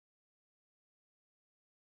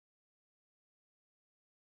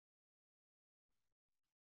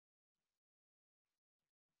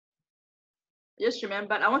just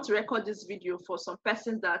remembered I want to record this video for some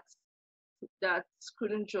persons that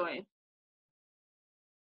couldn't join.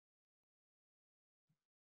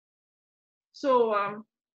 So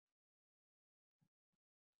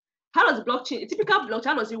how does blockchain, a typical blockchain,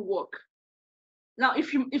 how does it work? Now,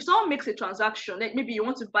 if someone makes a transaction, like maybe you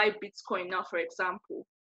want to buy Bitcoin now, for example,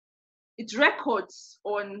 it records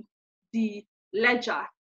on the ledger,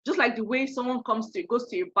 just like the way someone goes to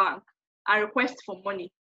a bank and requests for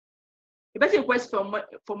money. The person requests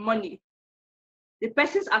for money, the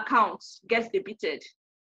person's account gets debited.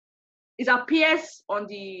 It appears on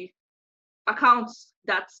the accounts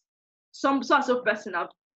that some so person have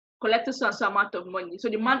collected so and so amount of money, so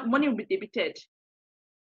the money will be debited.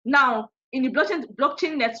 Now, in the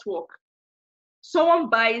blockchain network, someone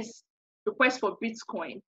buys, requests for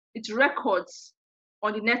Bitcoin, it records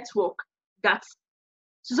on the network that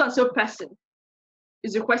so and so person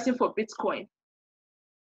is requesting for Bitcoin.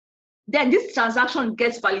 Then this transaction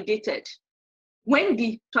gets validated. When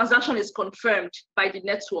the transaction is confirmed by the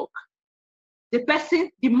network,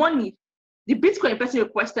 the money, the Bitcoin person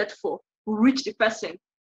requested for will reach the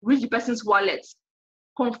person's wallet,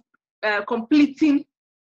 completing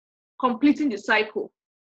the cycle.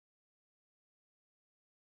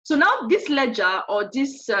 So now this ledger or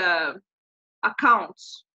this account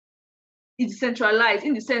is decentralized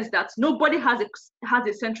in the sense that nobody has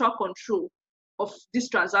a central control of these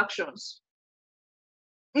transactions.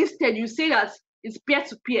 Instead, you say that it's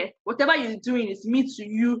peer-to-peer. Whatever you're doing is me to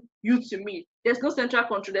you, you to me. There's no central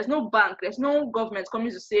control. There's no bank. There's no government coming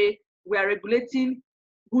to say we are regulating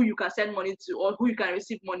who you can send money to or who you can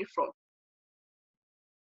receive money from.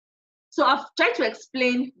 So I've tried to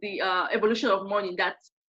explain the evolution of money, that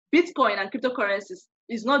Bitcoin and cryptocurrencies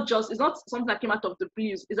is not something that came out of the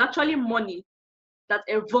breeze. It's actually money that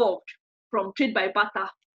evolved from trade by barter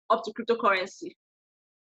up to cryptocurrency.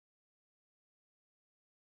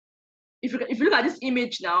 If you look at this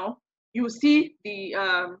image now, you will see the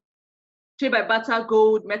trade by barter,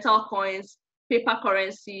 gold, metal coins, paper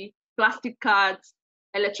currency, plastic cards,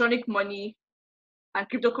 electronic money, and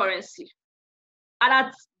cryptocurrency. And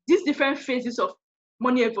at these different phases of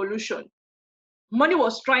money evolution, money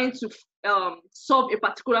was trying to solve a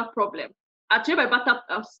particular problem. At trade by barter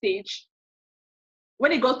stage,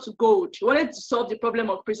 when it got to gold, it wanted to solve the problem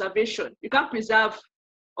of preservation. You can't preserve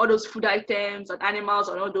all those food items and animals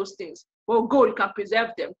and all those things. Well, gold, you can preserve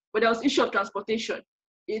them. But there was issue of transportation.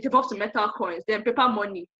 It evolved to metal coins, then paper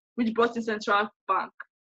money, which brought in central bank.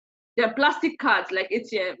 Then plastic cards like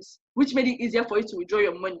ATMs, which made it easier for you to withdraw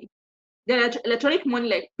your money. Then electronic money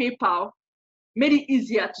like PayPal made it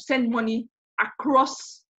easier to send money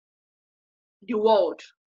across the world.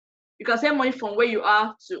 You can send money from where you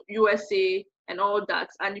are to USA and all that,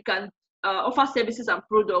 and you can offer services and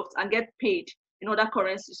products and get paid in other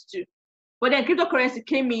currencies too. But then cryptocurrency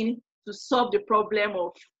came in to solve the problem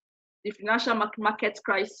of the financial market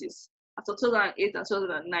crisis of 2008 and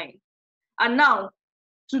 2009. And now,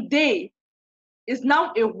 today, it's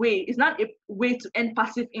not a way to earn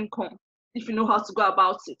passive income if you know how to go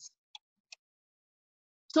about it.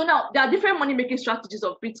 So now, there are different money-making strategies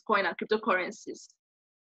of Bitcoin and cryptocurrencies.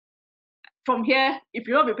 From here, if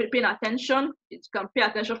you're not paying attention, you can pay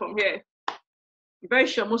attention from here. I'm very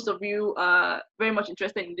sure most of you are very much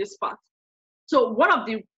interested in this part. So one of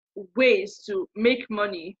the ways to make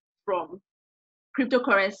money from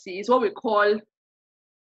cryptocurrency is what we call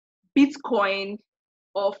Bitcoin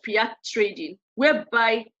or fiat trading,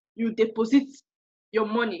 whereby you deposit your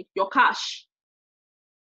money, your cash,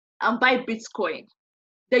 and buy Bitcoin.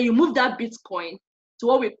 Then you move that Bitcoin to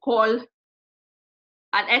what we call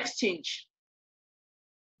an exchange.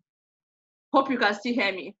 Hope you can still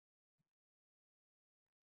hear me.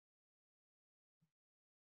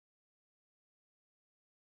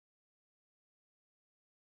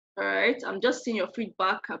 All right, I'm just seeing your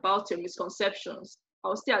feedback about your misconceptions.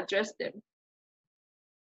 I'll still address them.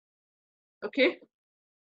 Okay.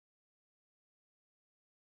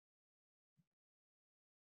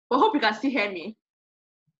 But hope you can still hear me.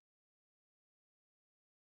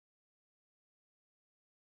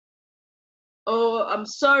 Oh, I'm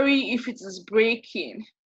sorry if it is breaking.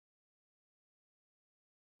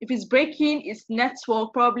 If it's breaking, it's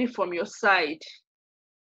network probably from your side.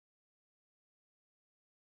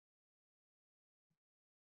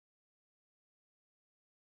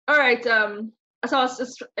 All right, as I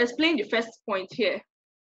was explaining the first point here,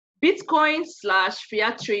 Bitcoin /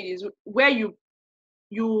 fiat trade is where you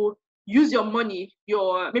use your money,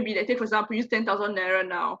 maybe take for example, use 10,000 Naira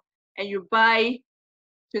now, and you buy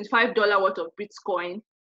 $25 worth of Bitcoin.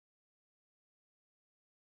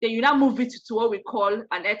 Then you now move it to what we call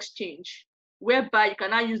an exchange. whereby you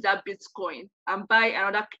can now use that Bitcoin and buy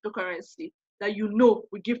another cryptocurrency that you know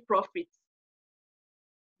will give profit.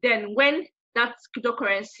 Then when that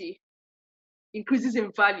cryptocurrency increases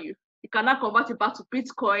in value, you can now convert it back to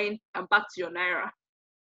Bitcoin and back to your Naira.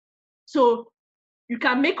 So you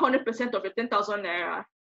can make 100% of your 10,000 Naira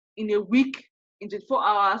in a week, in 24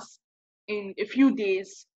 hours, in a few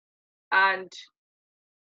days. And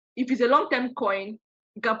if it's a long-term coin,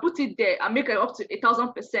 you can put it there and make it up to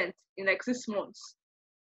 1,000% in like 6 months.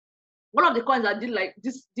 One of the coins that did like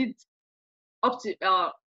this did up to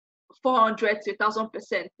 400 to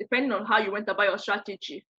 1,000%, depending on how you went about your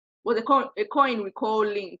strategy, was a coin we call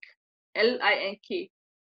Link, Link.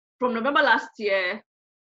 From November last year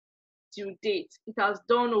to date, it has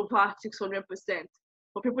done over 600%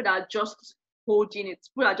 for people that are just holding it.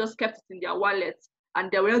 People that just kept it in their wallets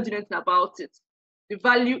and they were not doing anything about it. The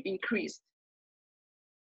value increased.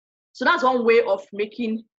 So that's one way of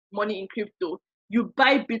making money in crypto. You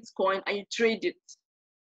buy Bitcoin and you trade it.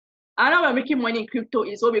 Another way of making money in crypto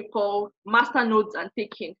is what we call master nodes and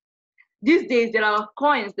taking. These days there are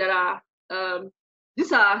coins that are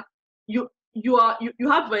you're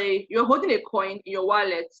holding a coin in your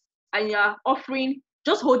wallet and you're offering,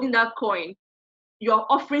 just holding that coin, you're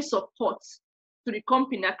offering support to the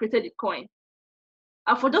company that created the coin.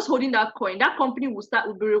 And for just holding that coin, that company will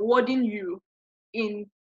be rewarding you in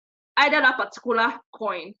either that particular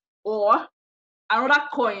coin or another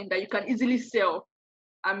coin that you can easily sell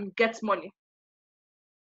and get money.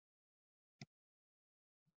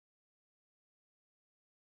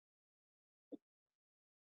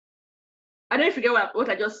 I don't know if you get what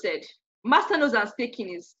I just said. Master nodes and staking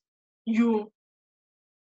is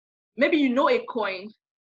maybe you know a coin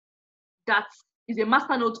that is a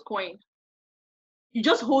masternode coin. You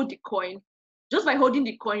just hold the coin. Just by holding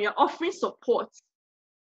the coin, you're offering support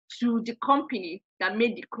to the company that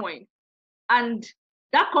made the coin. And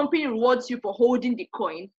that company rewards you for holding the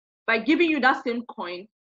coin by giving you that same coin,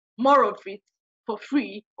 more of it for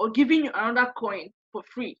free, or giving you another coin for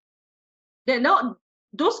free. Then now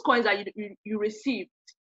those coins that you received,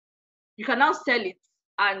 you can now sell it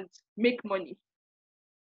and make money.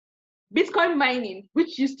 Bitcoin mining,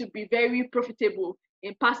 which used to be very profitable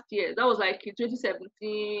in past years, that was like in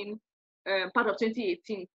 2017, part of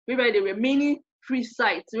 2018, where there were many free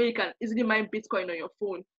sites where you can easily mine Bitcoin on your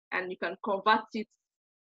phone and you can convert it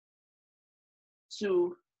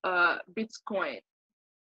to Bitcoin.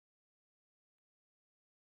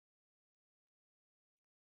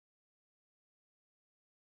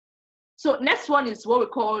 So next one is what we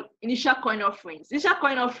call initial coin offerings. Initial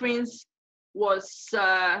coin offerings was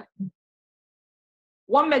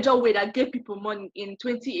one major way that gave people money in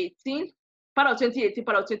 2018, part of 2018,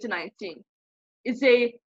 part of 2019.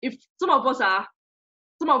 If some of us are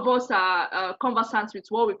conversant with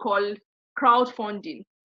what we call crowdfunding,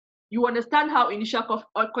 you understand how initial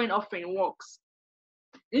coin offering works.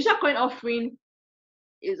 Initial coin offering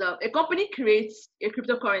is a company creates a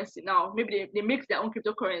cryptocurrency. Now maybe they make their own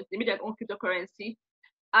cryptocurrency,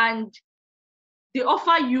 and they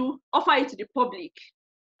offer it to the public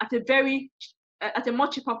at a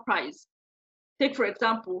much cheaper price. Take for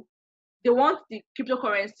example, they want the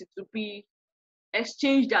cryptocurrency to be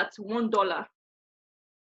exchanged at $1.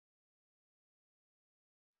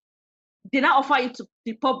 They now offer it to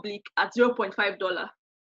the public at $0.5,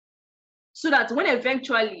 so that when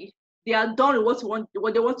eventually they are done with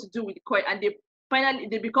what they want to do with the coin, and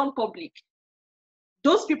they become public,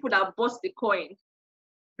 those people that bought the coin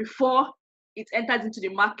before it enters into the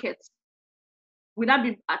market will now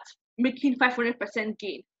be making 500%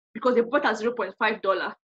 gain because they bought at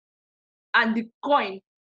 $0.5, and the coin,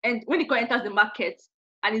 and when the coin enters the market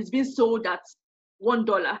and it's being sold at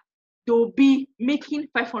 $1, they'll be making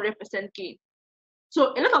 500% gain.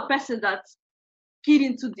 So a lot of persons that keyed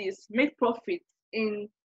into this made profit in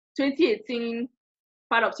 2018,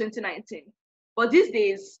 part of 2019. But these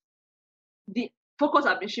days, the focus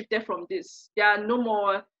has been shifted from this. There are no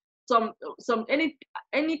more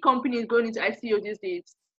any company going into ICO these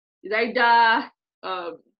days is either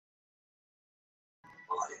can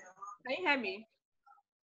you hear me?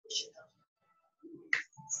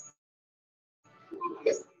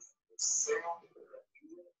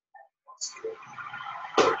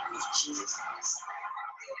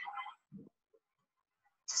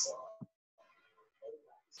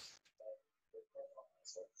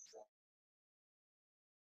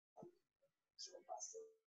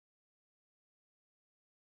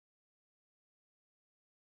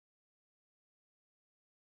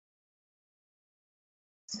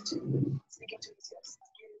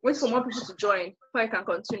 Wait for more people to join before I can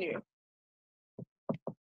continue.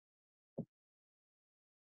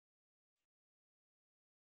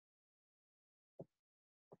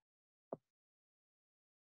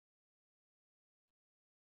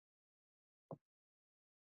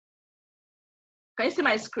 Can you see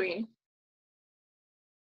my screen?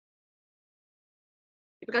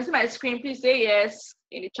 If you can see my screen, please say yes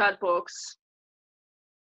in the chat box.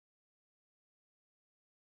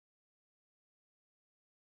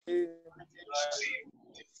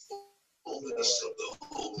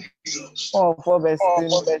 Oh, for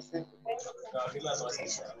besting.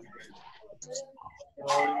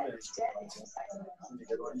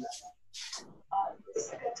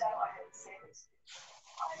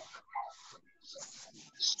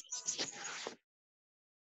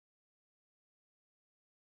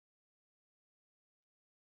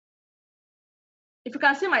 If you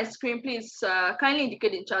can see my screen, please kindly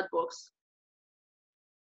indicate in chat box.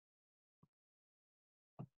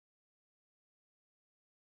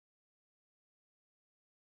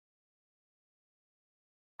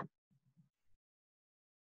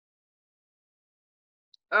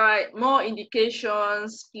 All right, more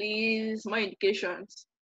indications, please. More indications.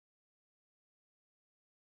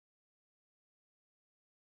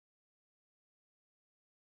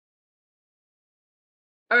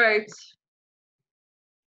 All right.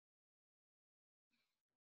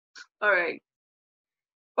 All right.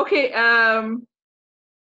 Okay. I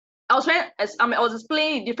was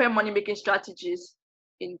explaining different money making strategies.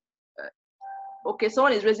 Okay,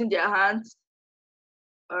 someone is raising their hands.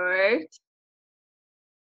 All right.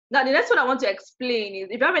 Now the next one I want to explain is,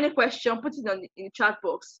 if you have any question, put it in the chat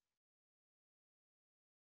box.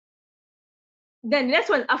 Then the next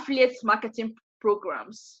one is affiliate marketing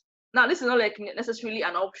programs. Now this is not like necessarily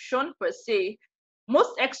an option per se.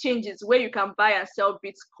 Most exchanges where you can buy and sell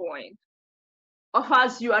Bitcoin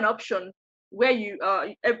offers you an option where you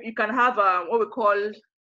can have what we call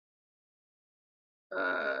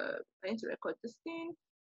I need to record this thing.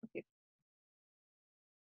 Okay.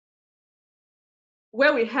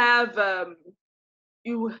 Where we have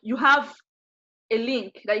you have a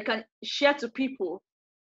link that you can share to people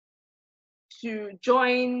to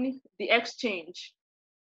join the exchange.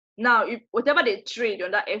 Now, if whatever they trade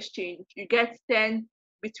on that exchange, you get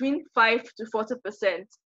between 5 to 40%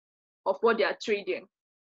 of what they are trading.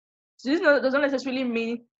 So this doesn't necessarily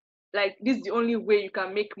mean like this is the only way you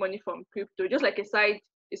can make money from crypto. Just like a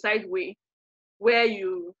side way where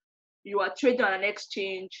you are trading on an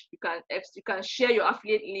exchange, you can share your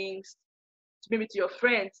affiliate links maybe to your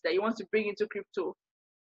friends that you want to bring into crypto,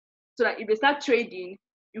 so that if they start trading,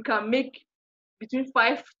 you can make between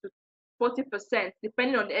 5 to 40%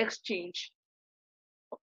 depending on the exchange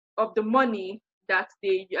of the money that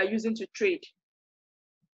they are using to trade.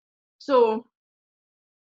 So,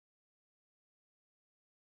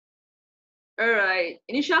 all right,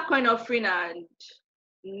 initial coin offering and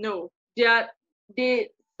no, they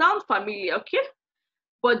sound familiar, okay,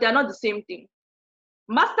 but they're not the same thing.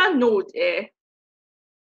 Masternode,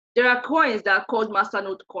 there are coins that are called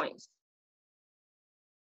masternode coins.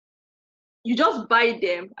 You just buy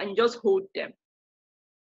them and you just hold them.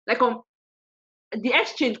 Like on the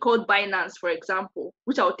exchange called Binance, for example,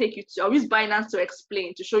 which I'll take you to. I'll use Binance to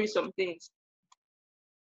explain, to show you some things.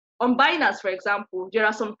 On Binance, for example, there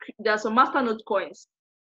are some masternode coins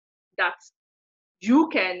that you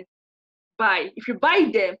can buy. If you buy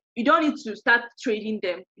them, you don't need to start trading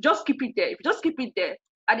them. You just keep it there. If you just keep it there,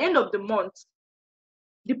 at the end of the month,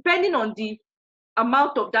 depending on the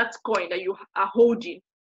amount of that coin that you are holding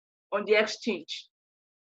on the exchange,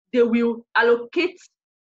 they will allocate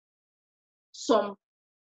some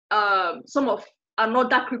of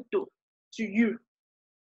another crypto to you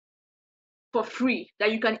for free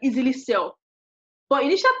that you can easily sell. But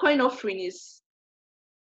initial coin offering is,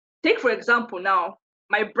 take for example now,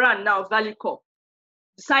 my brand now, Valucop,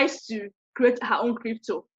 decides to create her own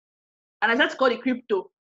crypto. And I start to call the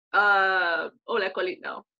crypto, what will I call it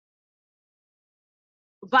now?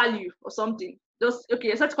 Value or something. Just,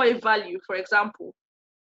 okay, I start to call it value, for example.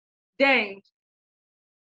 Then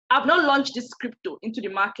I've not launched this crypto into the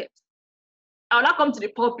market. I'll now come to the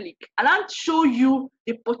public and I'll show you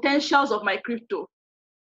the potentials of my crypto.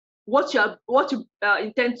 What you are going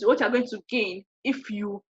to gain if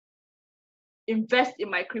you invest in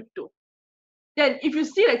my crypto. Then if you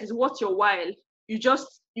see that it's worth your while, you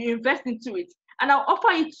invest into it, and I'll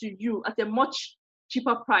offer it to you at a much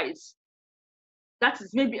cheaper price. That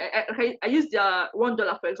is maybe I used $1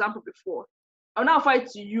 for example before. I'll now offer it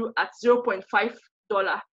to you at $0.5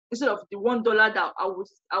 instead of the $1 that I will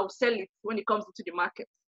sell it when it comes into the market.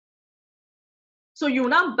 So you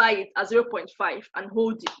now buy it at 0.5 and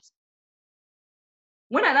hold it.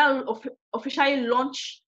 When I now officially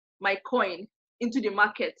launch my coin into the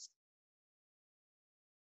market,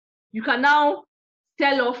 you can now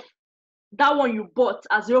sell off that one you bought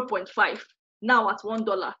at 0.5 now at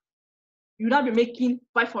 $1. You'll now be making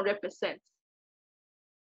 500%.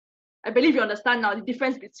 I believe you understand now the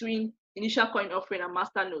difference between initial coin offering and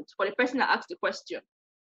masternode for the person that asked the question.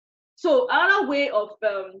 So another way of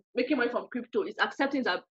making money from crypto is accepting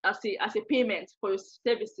it as a payment for your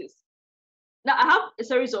services. Now I have a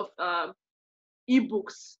series of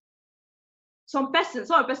ebooks. Some of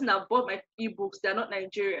the person that bought my ebooks, they're not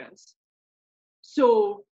Nigerians.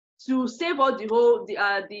 So to save all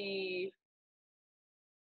the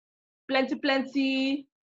plenty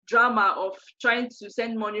drama of trying to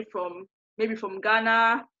send money from maybe from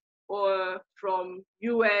Ghana or from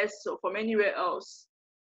US or from anywhere else,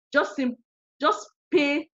 just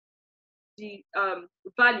pay the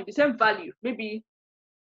value, the same value. Maybe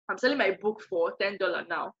I'm selling my book for $10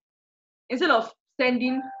 now. Instead of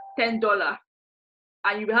sending $10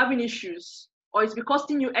 and you'll be having issues, or it's be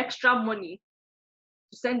costing you extra money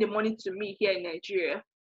to send the money to me here in Nigeria,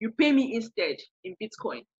 you pay me instead in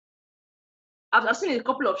Bitcoin. I've seen a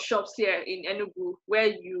couple of shops here in Enugu where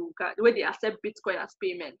they accept Bitcoin as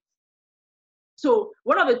payment. So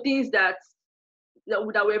one of the things that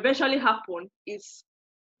will eventually happen is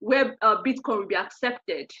where Bitcoin will be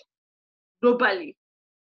accepted globally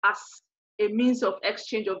as a means of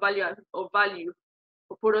exchange of value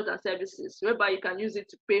for products and services, whereby you can use it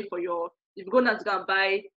to pay for if you go now to go and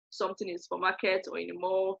buy something in the supermarket or in a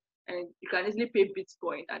mall, and you can easily pay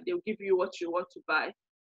Bitcoin and they'll give you what you want to buy.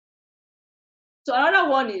 So another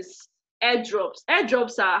one is airdrops.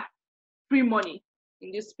 Airdrops are free money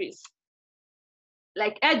in this space.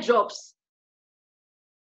 Like airdrops,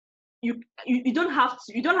 you don't have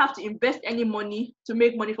to invest any money to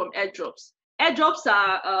make money from airdrops. Airdrops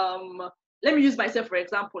are let me use myself for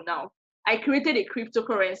example now. I created a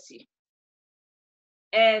cryptocurrency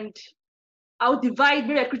and I'll divide,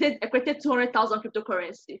 maybe I created 200,000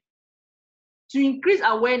 cryptocurrency. To increase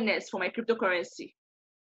awareness for my cryptocurrency,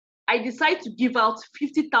 I decide to give out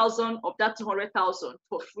 50,000 of that 200,000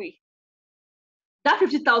 for free. That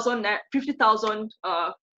 50,000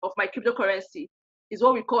 of my cryptocurrency is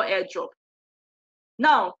what we call airdrop.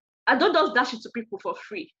 Now, I don't just dash it to people for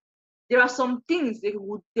free. There are some things they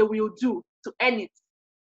will do to earn it.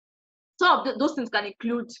 Some of those things can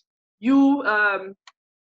include you.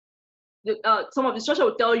 Some of the structure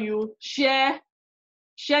will tell you share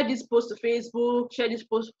this post to Facebook, share this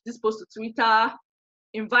post to Twitter,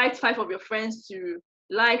 invite 5 of your friends to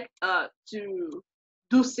to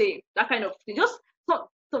do same, that kind of thing. Just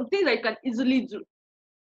some things that you can easily do.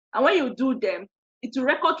 And when you do them, it will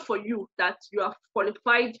record for you that you are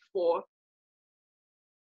qualified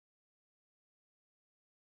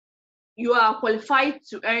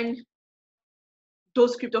to earn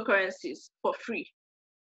those cryptocurrencies for free.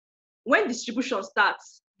 When distribution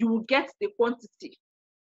starts, you will get the quantity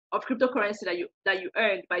of cryptocurrency that you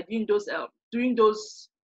earned by doing those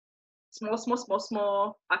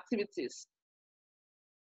small activities.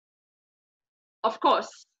 Of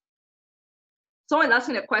course, someone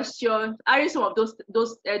asking a question, are some of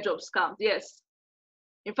those airdrop scams? Yes.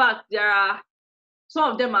 In fact,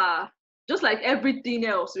 some of them are just like everything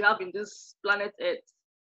else we have in this planet Earth.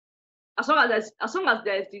 As long as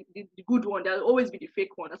there's the good one, there'll always be the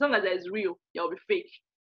fake one. As long as there's real, there will be fake.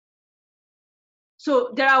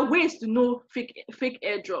 So there are ways to know fake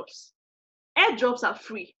airdrops. Airdrops are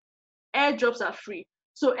free. Airdrops are free.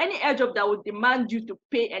 So any airdrop that would demand you to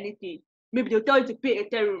pay anything, maybe they'll tell you to pay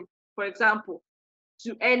Ethereum, for example,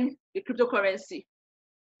 to earn the cryptocurrency.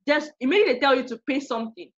 Just immediately tell you to pay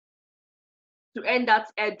something to earn that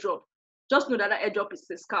airdrop. Just know that airdrop is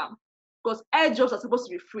a scam, because airdrops are supposed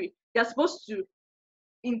to be free. They're supposed to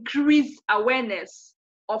increase awareness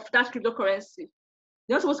of that cryptocurrency.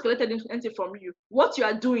 They're not supposed to collect anything from you. What you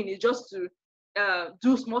are doing is just to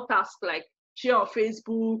do small tasks like share on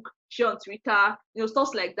Facebook, share on Twitter,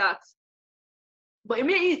 stuff like that. But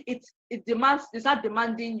immediately they start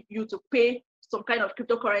demanding you to pay some kind of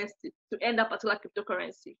cryptocurrency to earn that particular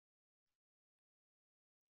cryptocurrency.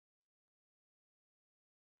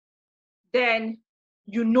 Then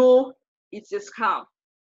it's a scam.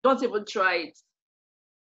 Don't even try it.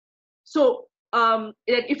 So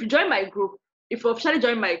if you join my group, if you officially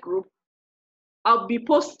join my group, I'll be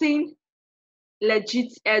posting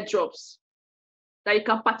legit airdrops that you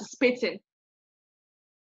can participate in.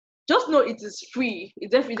 Just know it is free.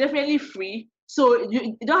 It's definitely free. So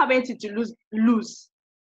you don't have anything to lose.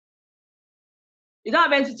 You don't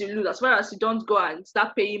have anything to lose as far as you don't go and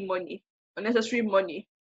start paying money, unnecessary money.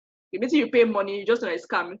 The minute you pay money, you just know it's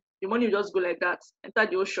scam. The money will just go like that, enter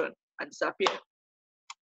the ocean and disappear.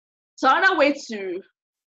 So another way to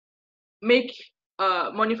make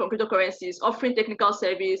money from cryptocurrency is offering technical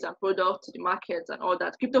service and products to the markets and all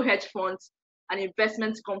that. Crypto hedge funds and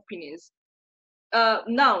investment companies.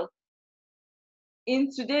 Now, in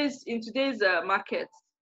today's market,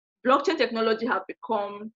 blockchain technology have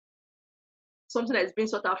become something that is being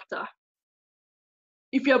sought after.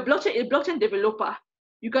 If you're a blockchain developer,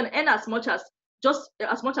 you can earn as much as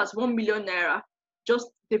 1 million naira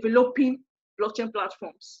just developing blockchain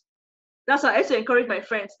platforms. That's why I also encourage my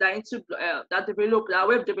friends that are into that are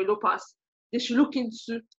web developers. They should look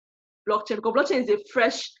into blockchain, because blockchain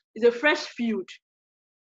is a fresh field,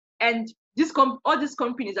 and all these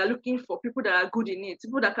companies are looking for people that are good in it,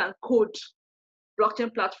 people that can code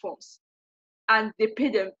blockchain platforms, and they pay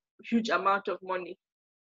them huge amount of money.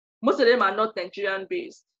 Most of them are not Nigerian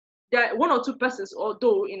based. There are 1 or 2 persons,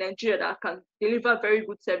 although in Nigeria, that can deliver very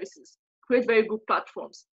good services, create very good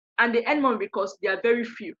platforms, and they earn money because they are very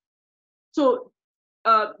few. So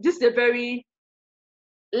this is a very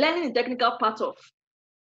learning the technical part of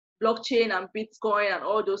blockchain and Bitcoin and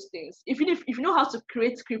all those things. If you know how to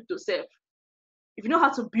create crypto self, if you know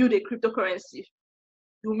how to build a cryptocurrency,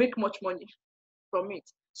 you make much money from it.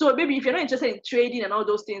 So maybe if you're not interested in trading and all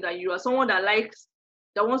those things, and you are someone that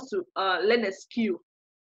wants to learn a skill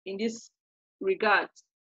in this regard,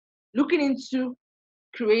 looking into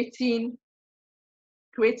creating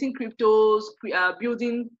cryptos,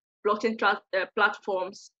 building blockchain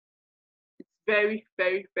platforms, it's very,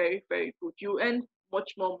 very, very, very good. You earn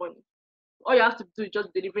much more money. All you have to do is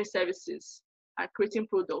just delivering services and creating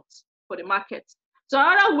products for the market. So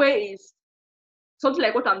another way is something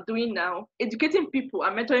like what I'm doing now, educating people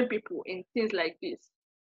and mentoring people in things like this,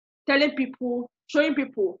 telling people, showing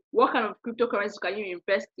people what kind of cryptocurrency can you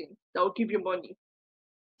invest in that will give you money,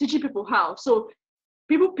 teaching people how. So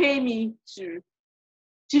people pay me to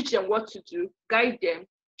teach them what to do, guide them,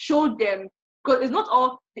 show them, because it's not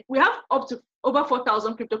all, we have up to over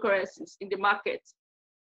 4,000 cryptocurrencies in the market.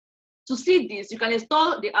 To see this, you can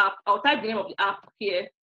install the app. I'll type the name of the app here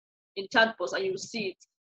in chat box and you'll see it.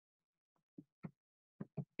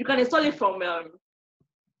 You can install it from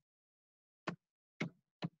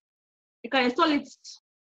you can install it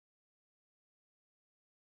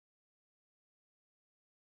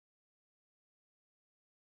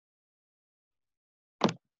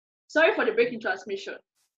sorry for the breaking transmission.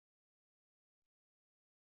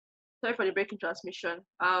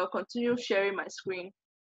 I'll continue sharing my screen.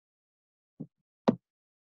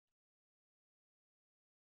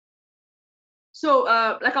 So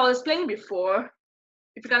like I was explaining before,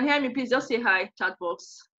 if you can hear me, please just say hi, chat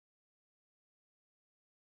box.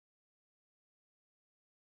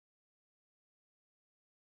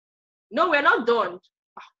 No, we're not done.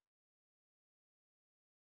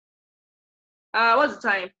 What's the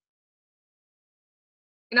time?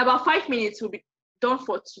 In about 5 minutes, we'll be done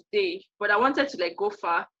for today. But I wanted to like go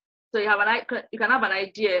far, so you can have an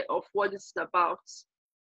idea of what this is about.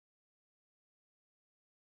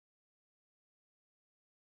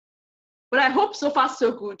 But I hope so far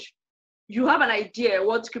so good. You have an idea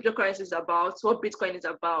what cryptocurrency is about, what Bitcoin is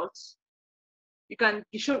about.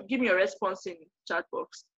 You should give me a response in chat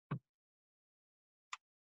box.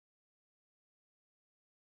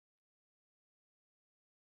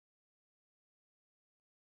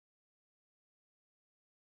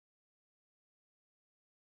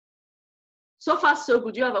 So far so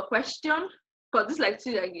good. Do you have a question? Because this is like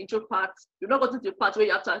the intro part. You're not gotten to the part where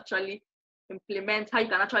you have to actually implement how you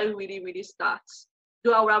can actually really start.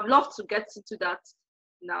 Though I would have loved to get into that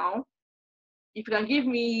now. If you can give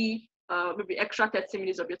me maybe extra 30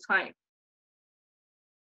 minutes of your time.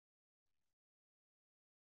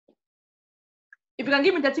 If you can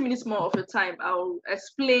give me 30 minutes more of your time, I'll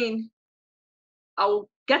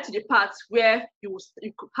get to the part where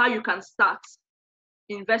how you can start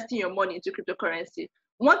investing your money into cryptocurrency.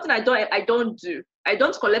 One thing I don't do, I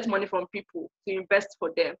don't collect money from people to invest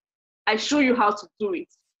for them. I show you how to do it,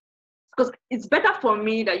 because it's better for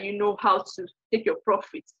me that you know how to take your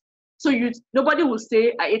profits. So nobody will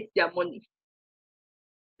say I ate their money.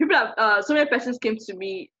 People have so many persons came to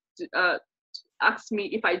me to ask me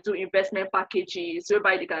if I do investment packages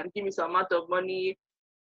whereby they can give me some amount of money.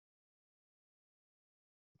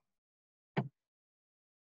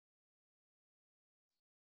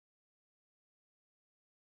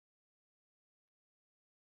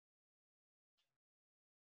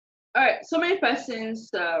 All right, so many persons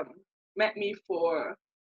met me for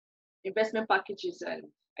investment packages, and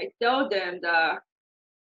I told them that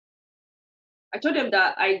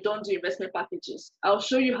I don't do investment packages. I'll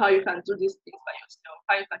show you how you can do these things by yourself,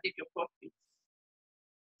 how you can take your profits,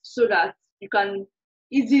 so that you can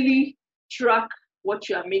easily track what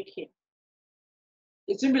you are making.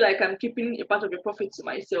 It will be like I'm keeping a part of your profit to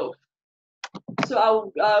myself. So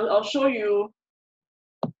I'll show you.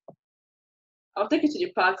 I'll take you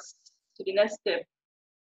to the next step.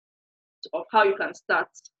 of how you can start.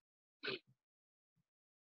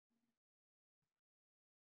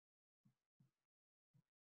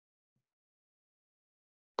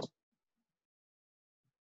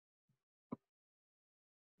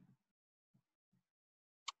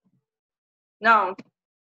 Now,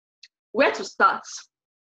 where to start?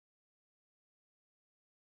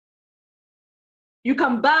 You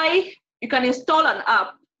can install an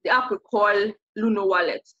app. The app we call Luno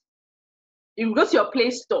Wallet. You go to your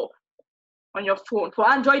Play Store on your phone for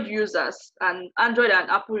Android users and Android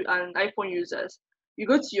and Apple and iPhone users. You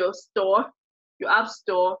go to your store, your app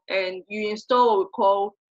store, and you install what we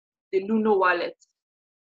call the Luno Wallet.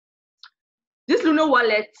 This Luno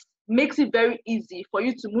Wallet makes it very easy for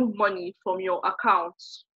you to move money from your account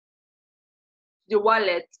to the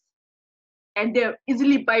wallet and then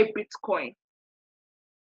easily buy Bitcoin.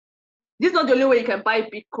 This is not the only way you can buy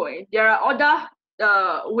Bitcoin. There are other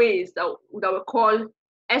ways that we call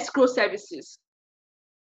escrow services.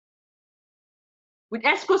 With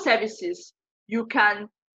escrow services, you can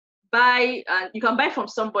buy from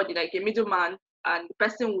somebody like a middleman, and the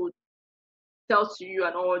person would sell to you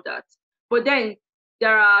and all that. But then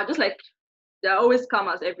there are always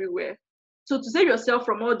scammers everywhere. So to save yourself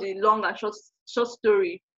from all the long and short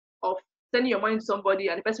story of sending your money to somebody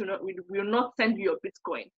and the person will not send you your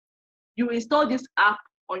Bitcoin, you install this app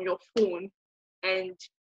on your phone and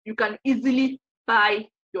you can easily buy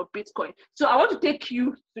your Bitcoin. So I want to take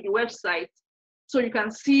you to the website so you can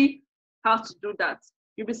see how to do that.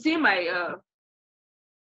 You'll be seeing my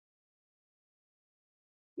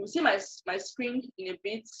screen in a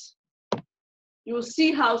bit. You will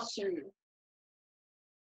see how to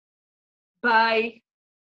buy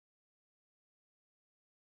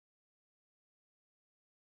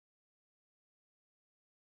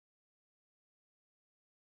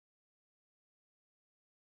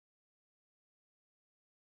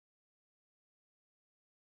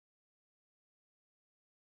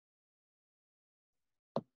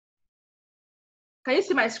Can you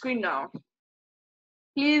see my screen now?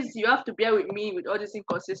 Please, you have to bear with me with all these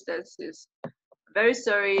inconsistencies. Very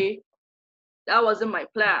sorry, that wasn't my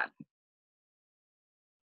plan.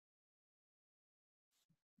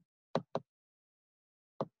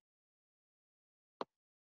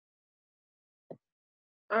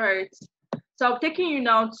 All right, so I'm taking you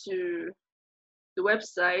now to the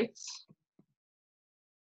website.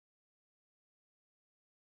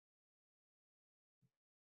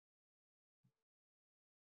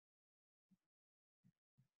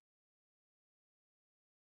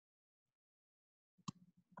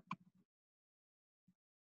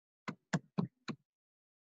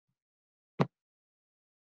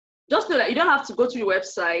 Just know that you don't have to go to the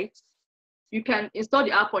website. You can install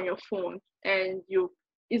the app on your phone and you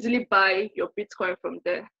easily buy your Bitcoin from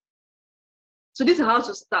there. So this is how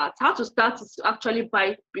to start. How to start is to actually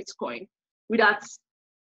buy Bitcoin. You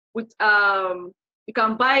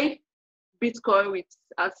can buy Bitcoin with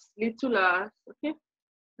as little as, okay,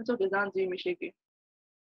 that's what they don't do me,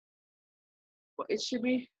 but it should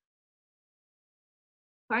be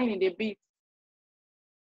fine in the bit.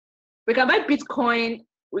 We can buy Bitcoin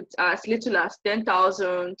with as little as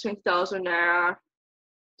 10,000, 20,000 naira.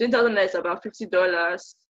 10,000 naira is about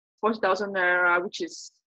 $50, 40,000 naira, which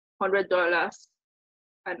is $100,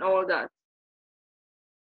 and all that.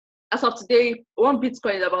 As of today, one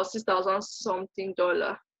Bitcoin is about 6,000 something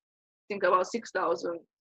dollar. I think about 6,000.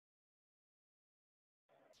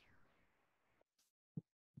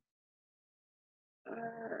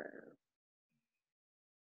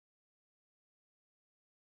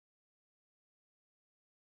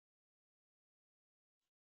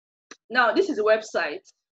 Now this is the website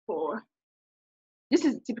for. This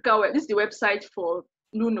is the website for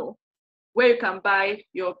Luno, where you can buy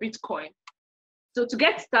your Bitcoin. So to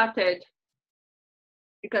get started,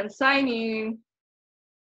 you can sign in.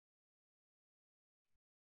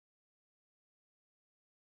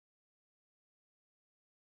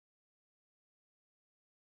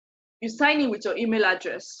 You sign in with your email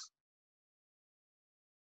address.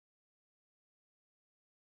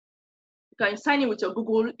 You can sign in with your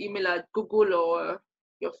Google email at Google or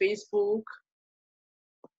your Facebook.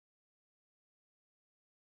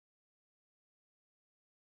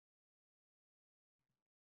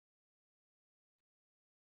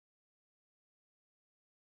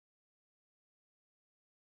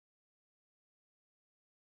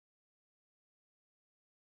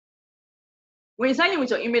 When you sign in with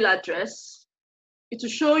your email address, it will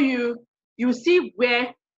show you, you see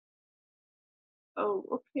where, oh,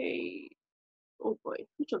 okay. Oh boy,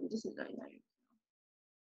 which of this is I?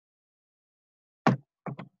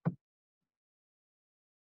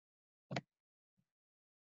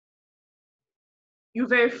 you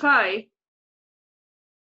verify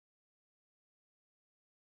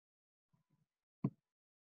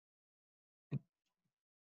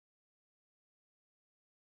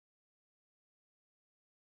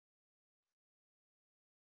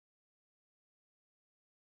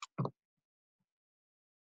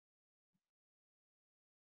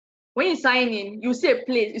when you sign in, you see a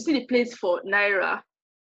place, you see the place for Naira.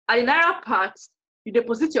 At the Naira part, you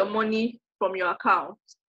deposit your money from your account.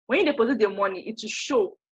 When you deposit the money, it will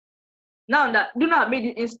show. Now that do not made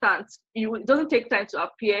it instant, it doesn't take time to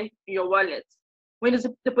appear in your wallet. When you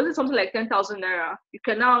deposit something like 10,000 Naira, you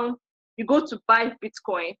go to buy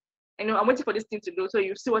Bitcoin. I know I'm waiting for this thing to go, so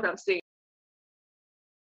you see what I'm saying.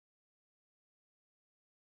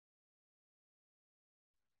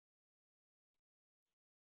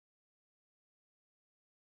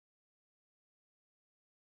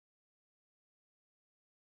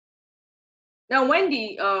 Now when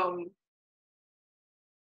you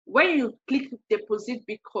click deposit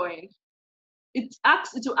Bitcoin, it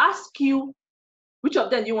will ask you which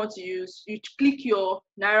of them you want to use. You click your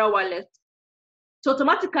Naira wallet. So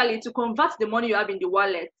automatically to convert the money you have in the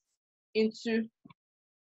wallet into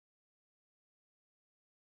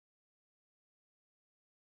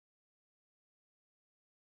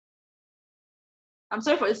I'm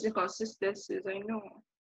sorry for this inconsistencies, I know.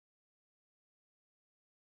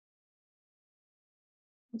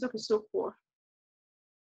 Network is so poor.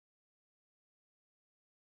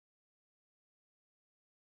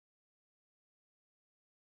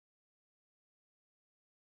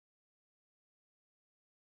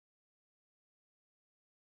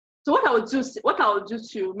 So what I will do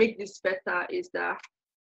to make this better is that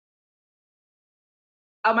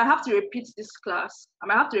I might have to repeat this class.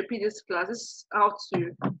 This is how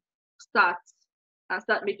to start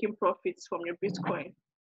making profits from your Bitcoin.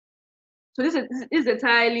 So this is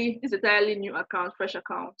entirely new account, fresh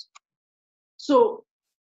account. So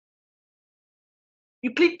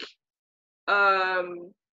you click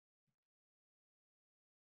in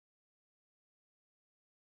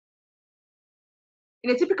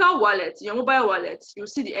a typical wallet, your mobile wallet, you'll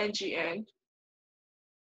see the NGN.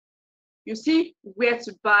 You see where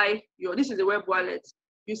to buy this is a web wallet.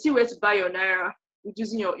 You see where to buy your Naira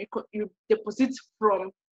using you deposit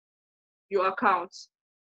from your account.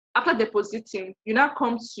 After depositing, you now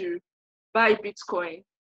come to buy Bitcoin.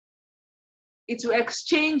 It will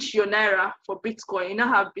exchange your Naira for Bitcoin. You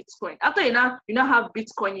now have Bitcoin. After you now have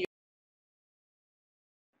Bitcoin.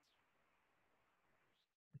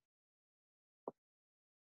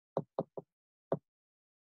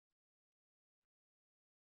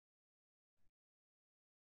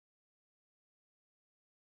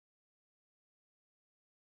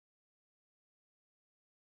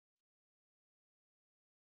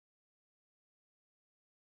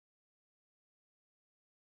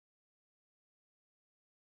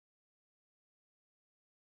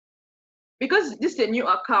 Because this is a new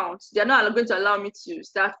account, they're not going to allow me to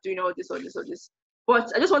start doing all this or this or this.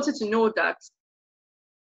 But I just wanted to know that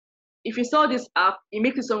if you saw this app, it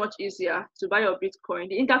makes it so much easier to buy your Bitcoin.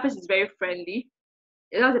 The interface is very friendly.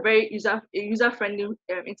 It has a very user-friendly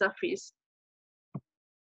interface.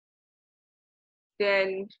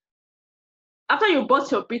 Then after you bought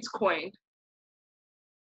your Bitcoin,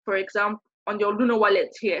 for example, on your Luno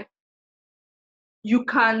wallet here, you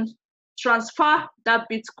can transfer that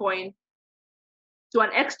Bitcoin to an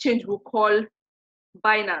exchange we call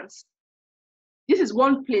Binance. This is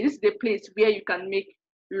the place where you can make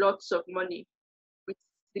lots of money with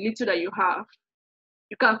the little that you have.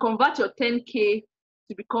 You can convert your 10K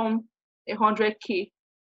to become 100K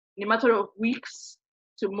in a matter of weeks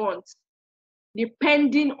to months,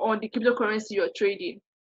 depending on the cryptocurrency you're trading.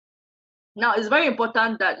 Now, it's very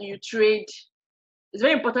important that you trade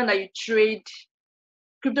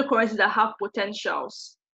cryptocurrencies that have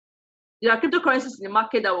potentials. There are cryptocurrencies in the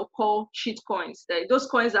market that we'll call shit coins. Those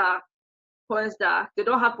coins are coins that they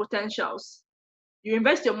don't have potentials. You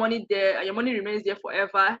invest your money there and your money remains there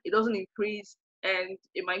forever. It doesn't increase and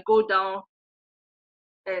it might go down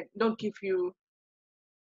and don't give you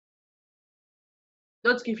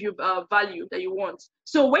value that you want.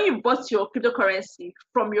 So when you bought your cryptocurrency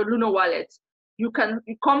from your Luno wallet, you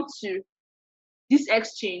come to this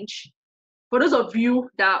exchange. For those of you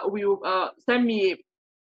that will send me a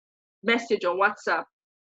message on WhatsApp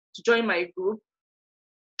to join my group,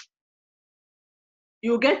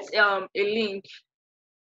 you'll get a link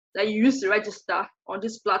that you use to register on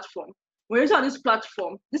this platform. When you're on this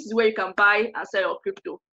platform, this is where you can buy and sell your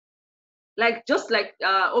crypto. Just like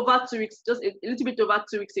over 2 weeks, just a little bit over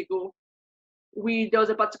 2 weeks ago, there was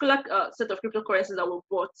a particular set of cryptocurrencies that were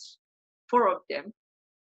bought, 4 of them.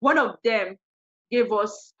 One of them, gave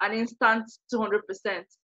us an instant 200%.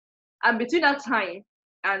 And between that time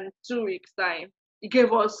and 2 weeks time, it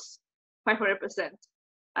gave us 500%.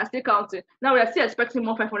 And still counting. Now we are still expecting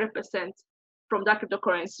more 500% from that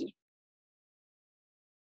cryptocurrency.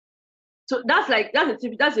 So that's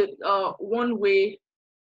a one way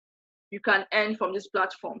you can earn from this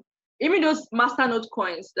platform. Even those masternode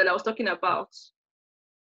coins that I was talking about.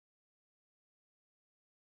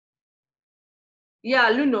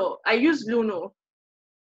 Yeah, Luno. I use Luno.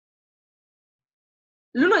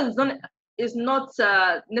 Luno is not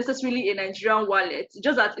necessarily a Nigerian wallet,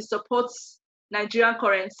 just that it supports Nigerian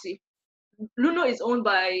currency. Luno is owned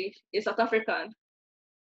by a South African,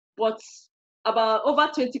 but about over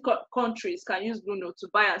 20 countries can use Luno to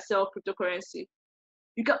buy and sell cryptocurrency.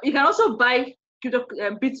 You can also buy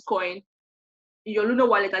Bitcoin in your Luno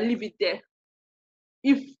wallet and leave it there.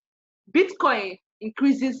 If Bitcoin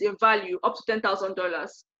increases in value up to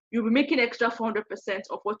 $10,000, you'll be making extra 400%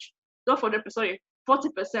 of what you, not 400%, sorry,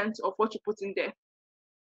 40% of what you put in there.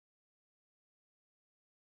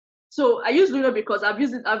 So I use Luno because I've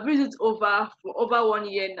used it for over 1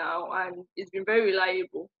 year now, and it's been very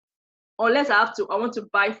reliable. Unless I want to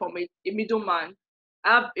buy from a middleman. I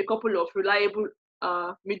have a couple of reliable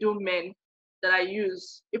middlemen that I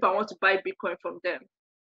use if I want to buy Bitcoin from them.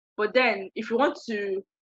 But then if you want to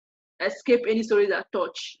escape any stories that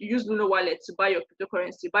touch, you use Luno wallet to buy your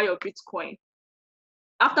cryptocurrency, buy your Bitcoin.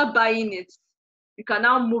 After buying it, you can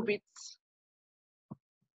now move it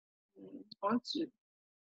onto, let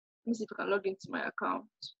me see if I can log into my account.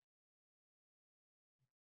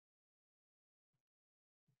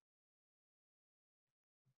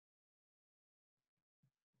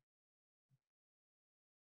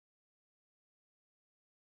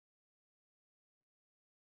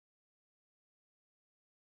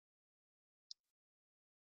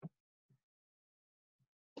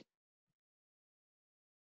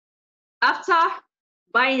 After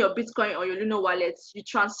buying your Bitcoin or your Luno wallet, you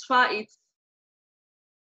transfer it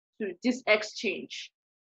to this exchange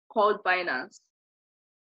called Binance.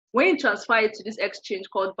 When you transfer it to this exchange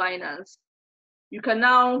called Binance, you can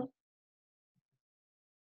now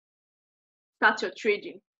start your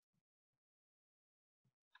trading.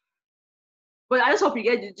 But I just hope you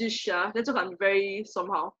get the gist. Network can be very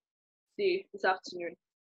somehow this afternoon.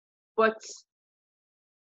 But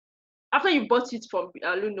after you bought it from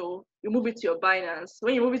Luno, you move it to your Binance.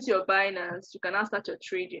 When you move it to your Binance, you can now start your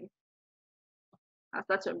trading and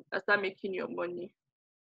start making your money.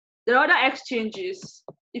 There are other exchanges.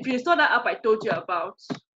 If you install that app I told you about,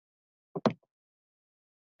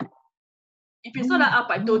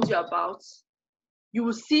 you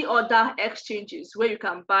will see other exchanges where you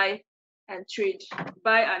can buy and trade,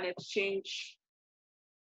 buy and exchange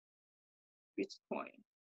Bitcoin.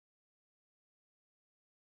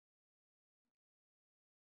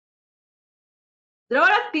 There are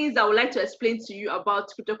other things I would like to explain to you about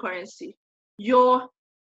cryptocurrency. Your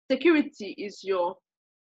security is your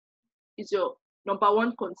number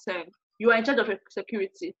one concern. You are in charge of your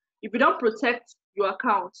security. If you don't protect your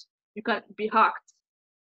account, you can be hacked.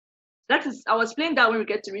 I will explain that when we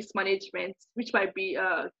get to risk management, which might be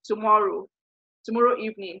tomorrow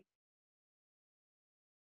evening.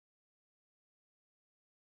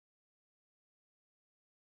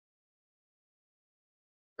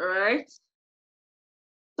 All right.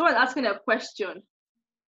 Someone asking a question.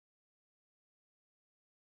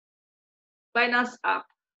 Binance app.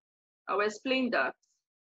 I will explain that.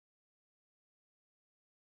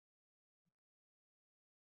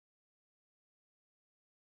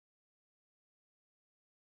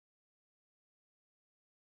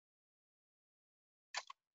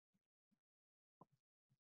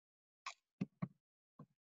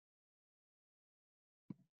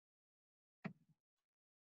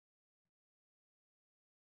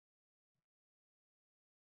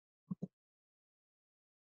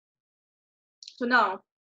 So now,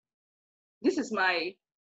 this is my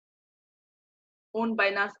own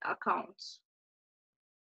Binance account.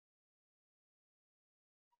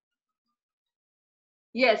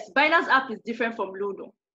 Yes, Binance app is different from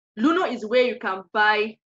Luno. Luno is where you can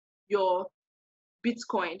buy your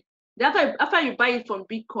Bitcoin. After you buy it from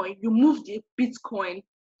Bitcoin, you move the Bitcoin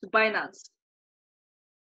to Binance.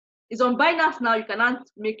 It's on Binance now, you cannot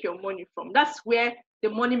make your money from. That's where the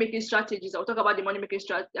money making strategies, I'll talk about the money making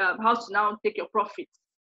strategy, how to now take your profits,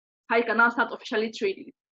 how you can now start officially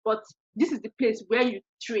trading. But this is the place where you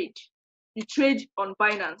trade. You trade on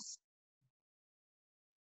Binance.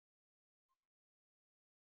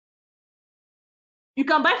 You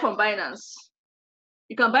can buy from Binance.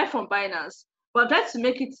 But that's to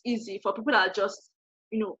make it easy for people that are just,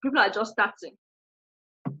 people are just starting.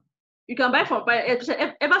 You can buy from Binance.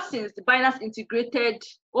 Ever since the Binance integrated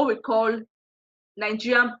what we call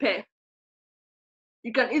Nigerian Pay,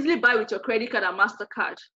 you can easily buy with your credit card and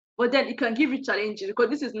MasterCard. But then it can give you challenges because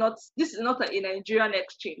this is not a Nigerian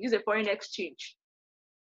exchange. This is a foreign exchange.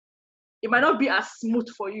 It might not be as smooth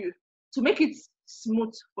for you. To make it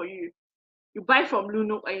smooth for you, you buy from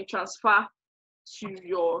Luno and you transfer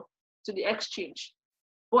to the exchange.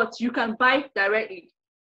 But you can buy directly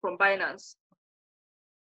from Binance.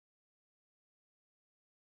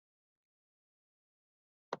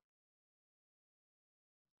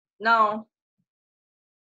 Now,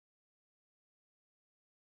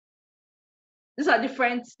 these are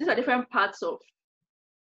different parts of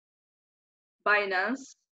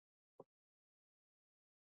Binance.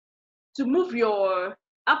 To move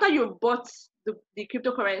after you've bought the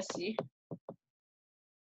cryptocurrency,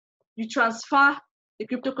 you transfer the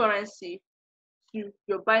cryptocurrency to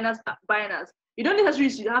your Binance. You don't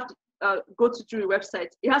necessarily have to go to your website.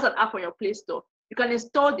 It has an app on your Play Store. You can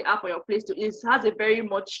install the app on your Play Store. It has a very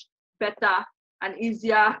much better and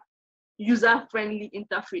easier user-friendly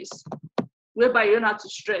interface, whereby you don't have to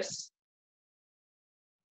stress.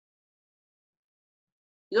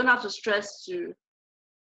 You don't have to stress to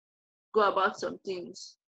go about some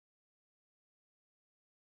things.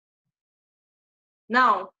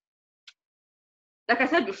 Now, like I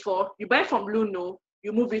said before, you buy from Luno,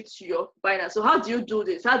 you move it to your Binance. So how do you do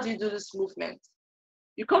this? How do you do this movement?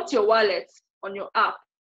 You come to your wallet on your app,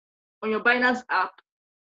 on your Binance app,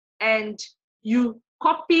 and you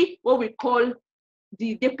copy what we call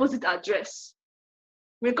the deposit address.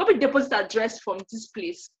 When you copy deposit address from this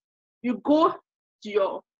place, you go to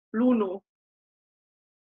your Luno.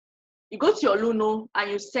 You go to your Luno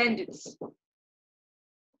and you send it.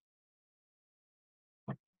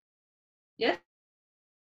 Yes?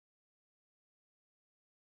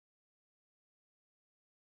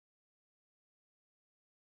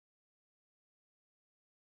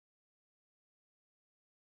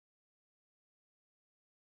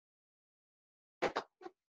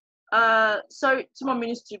 Sorry, 2 more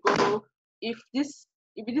minutes to go. If this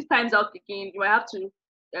time's out again, you might have to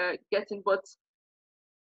get in. But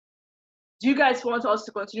do you guys want us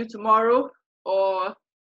to continue tomorrow or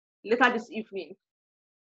later this evening?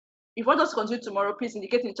 If you want us to continue tomorrow, please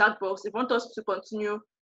indicate in the chat box. If you want us to continue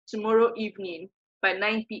tomorrow evening by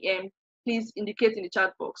 9 p.m., please indicate in the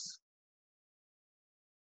chat box.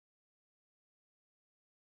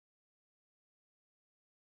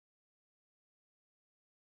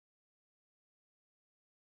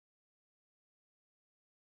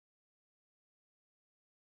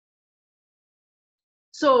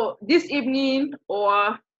 So this evening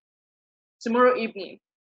or tomorrow evening?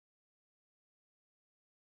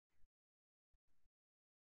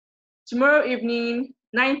 Tomorrow evening,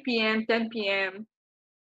 9 p.m., 10 p.m.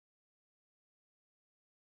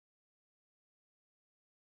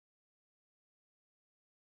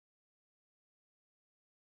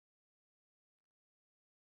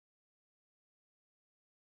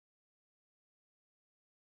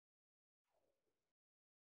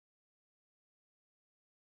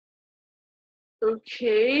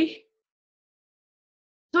 Okay.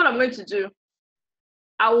 So what I'm going to do,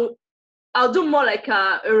 I'll do more like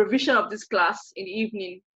a revision of this class in the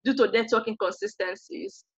evening due to network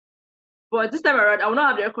inconsistencies. But this time around, I will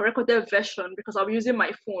not have the recorded version because I'll be using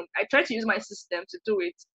my phone. I try to use my system to do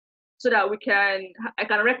it so that I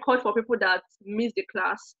can record for people that miss the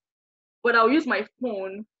class. But I'll use my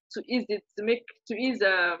phone to make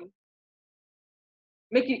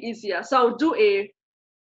it easier. So I'll do a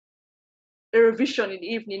revision in the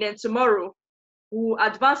evening. Then tomorrow we'll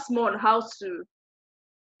advance more on how to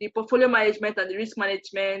the portfolio management and the risk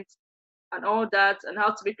management and all that, and how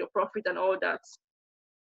to make your profit and all that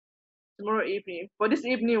tomorrow evening. For this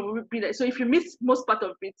evening, we will be like, so if you miss most part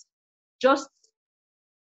of it, just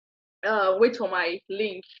wait for my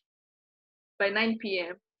link by 9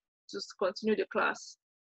 p.m. to continue the class.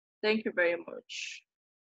 Thank you very much.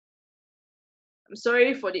 I'm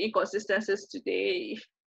sorry for the inconsistencies today.